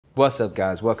What's up,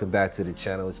 guys? Welcome back to the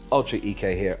channel. It's Ultra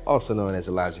EK here, also known as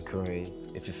Elijah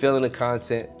Kareem. If you're feeling the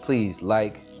content, please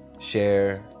like,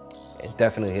 share, and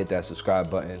definitely hit that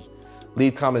subscribe button.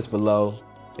 Leave comments below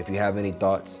if you have any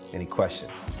thoughts, any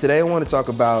questions. Today I want to talk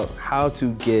about how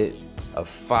to get a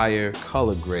fire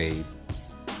color grade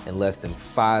in less than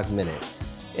 5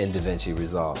 minutes in Davinci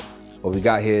Resolve. What we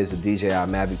got here is a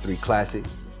DJI Mavic 3 Classic.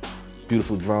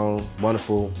 Beautiful drone,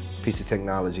 wonderful piece of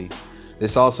technology.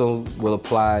 This also will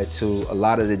apply to a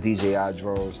lot of the DJI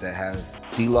drones that have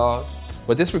D-Log.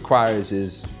 What this requires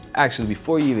is actually,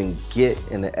 before you even get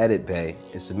in the edit bay,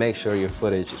 is to make sure your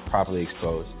footage is properly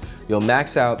exposed. You'll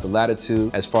max out the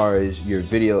latitude as far as your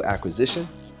video acquisition.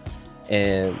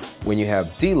 And when you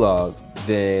have D-Log,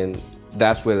 then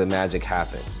that's where the magic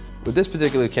happens. With this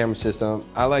particular camera system,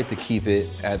 I like to keep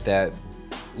it at that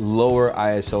lower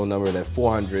ISO number, that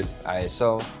 400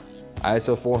 ISO.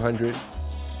 ISO 400,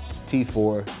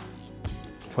 T4,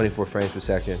 24 frames per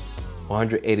second,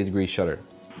 180-degree shutter.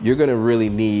 You're gonna really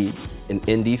need an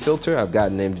ND filter. I've got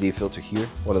an ND filter here,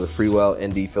 one of the Freewell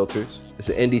ND filters. It's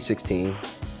an ND 16.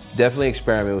 Definitely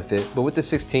experiment with it. But with the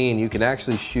 16, you can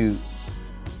actually shoot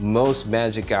most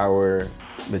magic hour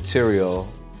material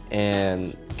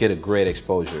and get a great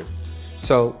exposure.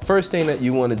 So first thing that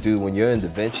you wanna do when you're in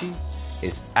Davinci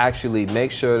is actually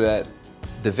make sure that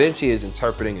Davinci is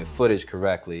interpreting your footage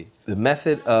correctly. The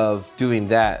method of doing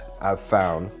that I've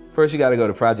found, first you gotta go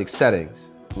to project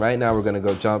settings. Right now we're gonna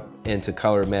go jump into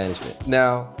color management.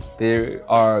 Now, there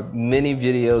are many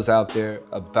videos out there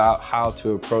about how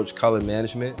to approach color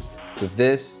management. With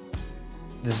this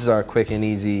is our quick and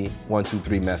easy 1, 2,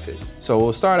 3 method. So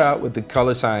we'll start out with the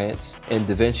color science in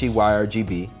Davinci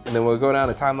YRGB, and then we'll go down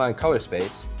to timeline color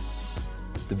space,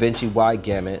 Davinci Y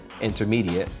gamut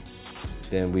intermediate.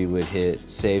 Then we would hit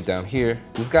save down here.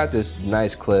 We've got this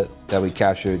nice clip that we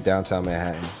captured downtown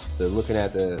Manhattan. They're looking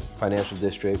at the financial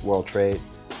district, World Trade,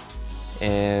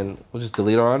 and we'll just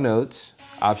delete all our nodes.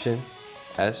 Option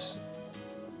S,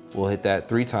 we'll hit that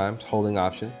 3 times, holding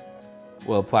Option.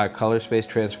 We'll apply color space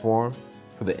transform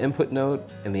for the input node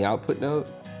and the output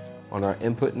node. On our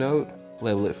input node,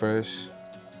 label it first,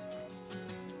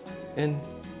 in.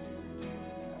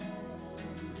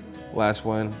 Last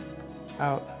one,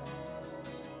 out.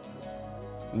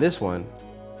 This one,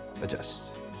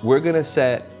 adjust. We're gonna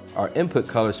set our input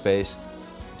color space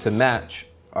to match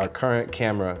our current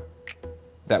camera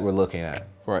that we're looking at.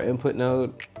 For our input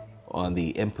node, on the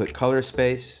input color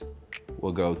space,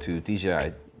 we'll go to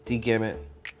DJI D gamut.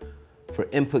 For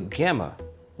input gamma,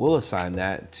 we'll assign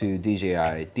that to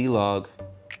DJI D-Log.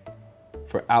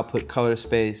 For output color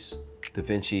space,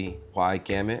 Davinci Y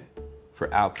gamut.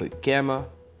 For output gamma,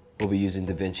 we'll be using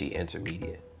Davinci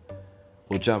intermediate.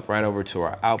 We'll jump right over to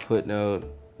our output node.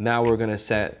 Now we're gonna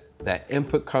set that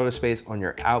input color space on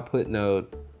your output node.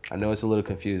 I know it's a little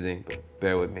confusing, but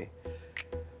bear with me.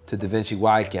 To Davinci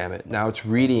Y gamut. Now it's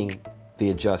reading the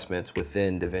adjustments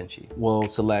within Davinci. We'll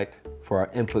select for our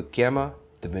input gamma,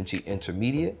 Davinci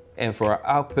intermediate. And for our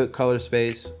output color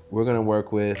space, we're gonna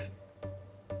work with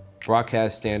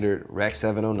broadcast standard Rec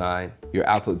 709. Your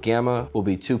output gamma will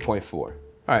be 2.4.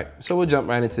 All right, so we'll jump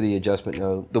right into the adjustment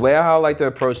node. The way I like to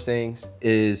approach things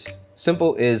is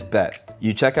simple is best.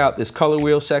 You check out this color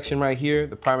wheel section right here,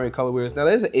 the primary color wheels. Now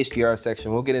there's an HDR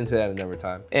section, we'll get into that another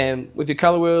time. And with your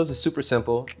color wheels, it's super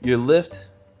simple. Your lift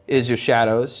is your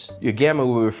shadows. Your gamma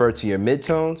will refer to your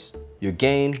midtones. Your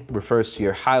gain refers to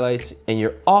your highlights, and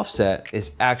your offset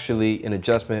is actually an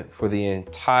adjustment for the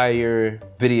entire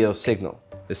video signal.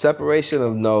 The separation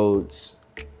of nodes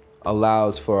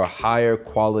allows for a higher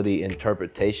quality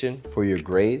interpretation for your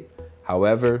grade.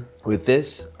 However, with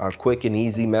this, our quick and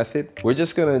easy method, we're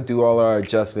just gonna do all our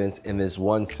adjustments in this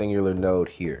one singular node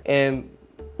here. And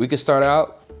we can start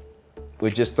out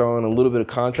with just throwing a little bit of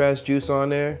contrast juice on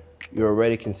there. You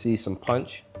already can see some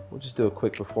punch. We'll just do a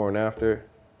quick before and after.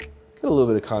 Get a little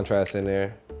bit of contrast in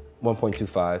there,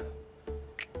 1.25.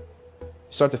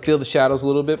 Start to feel the shadows a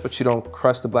little bit, but you don't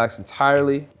crush the blacks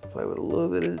entirely. Play with a little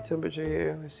bit of the temperature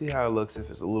here. Let's see how it looks if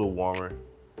it's a little warmer.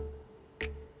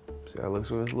 See how it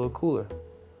looks when it's a little cooler.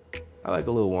 I like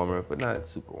a little warmer, but not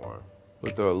super warm.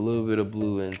 We'll throw a little bit of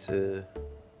blue into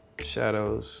the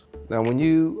shadows. Now, when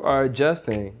you are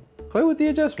adjusting, play with the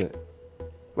adjustment.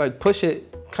 Like push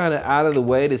it kind of out of the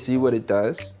way to see what it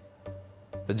does.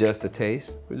 Adjust the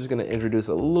taste. We're just gonna introduce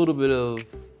a little bit of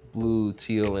blue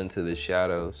teal into the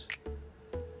shadows.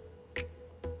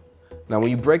 Now, when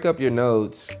you break up your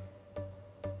nodes,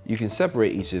 you can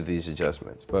separate each of these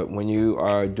adjustments, but when you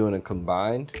are doing a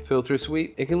combined filter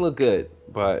suite, it can look good,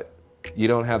 but you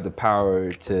don't have the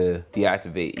power to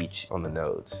deactivate each on the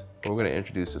nodes. We're gonna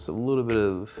introduce just a little bit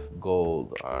of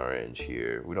gold orange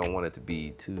here. We don't want it to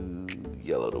be too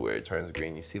yellow to where it turns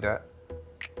green. You see that?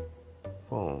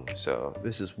 Boom. So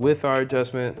this is with our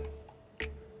adjustment.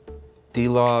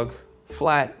 D-log,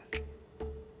 flat.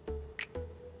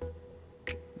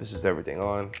 This is everything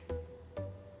on.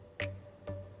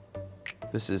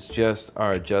 This is just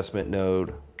our adjustment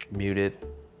node muted,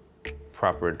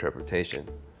 proper interpretation.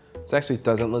 This actually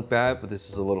doesn't look bad, but this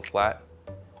is a little flat.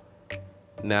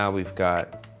 Now we've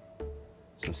got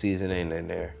some seasoning in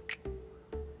there.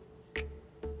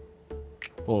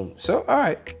 Boom. So, all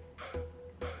right.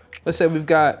 Let's say we've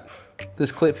got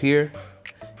this clip here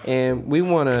and we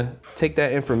want to take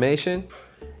that information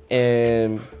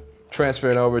and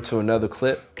transfer it over to another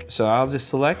clip. So I'll just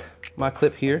select my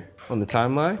clip here on the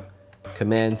timeline,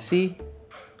 Command C,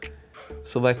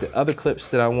 select the other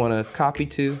clips that I want to copy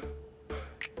to,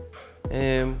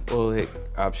 and we'll hit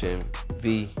Option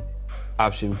V.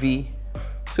 Option V.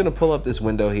 It's gonna pull up this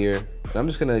window here, and I'm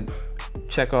just gonna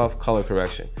check off color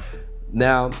correction.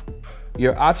 Now,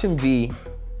 your Option V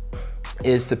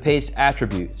is to paste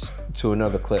attributes to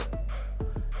another clip.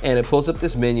 And it pulls up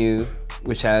this menu,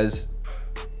 which has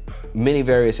many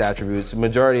various attributes,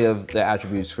 majority of the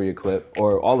attributes for your clip,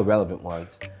 or all the relevant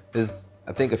ones. There's,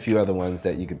 I think, a few other ones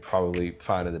that you could probably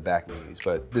find in the back menus,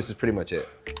 but this is pretty much it.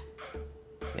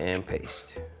 And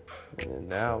paste. And then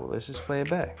now let's just play it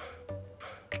back.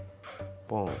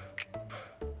 Boom,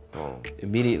 boom.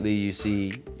 Immediately you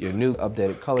see your new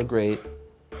updated color grade.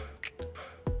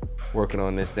 Working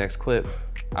on this next clip.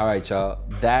 All right, y'all,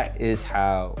 that is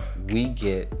how we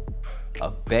get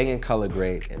a banging color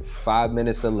grade in 5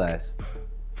 minutes or less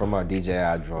from our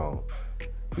DJI drone.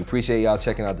 We appreciate y'all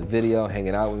checking out the video,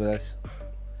 hanging out with us.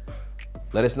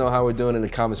 Let us know how we're doing in the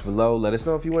comments below. Let us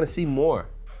know if you want to see more.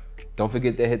 Don't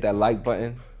forget to hit that like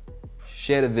button,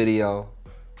 share the video,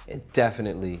 and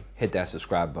definitely hit that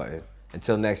subscribe button.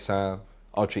 Until next time,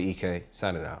 Ultra EK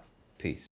signing out. Peace.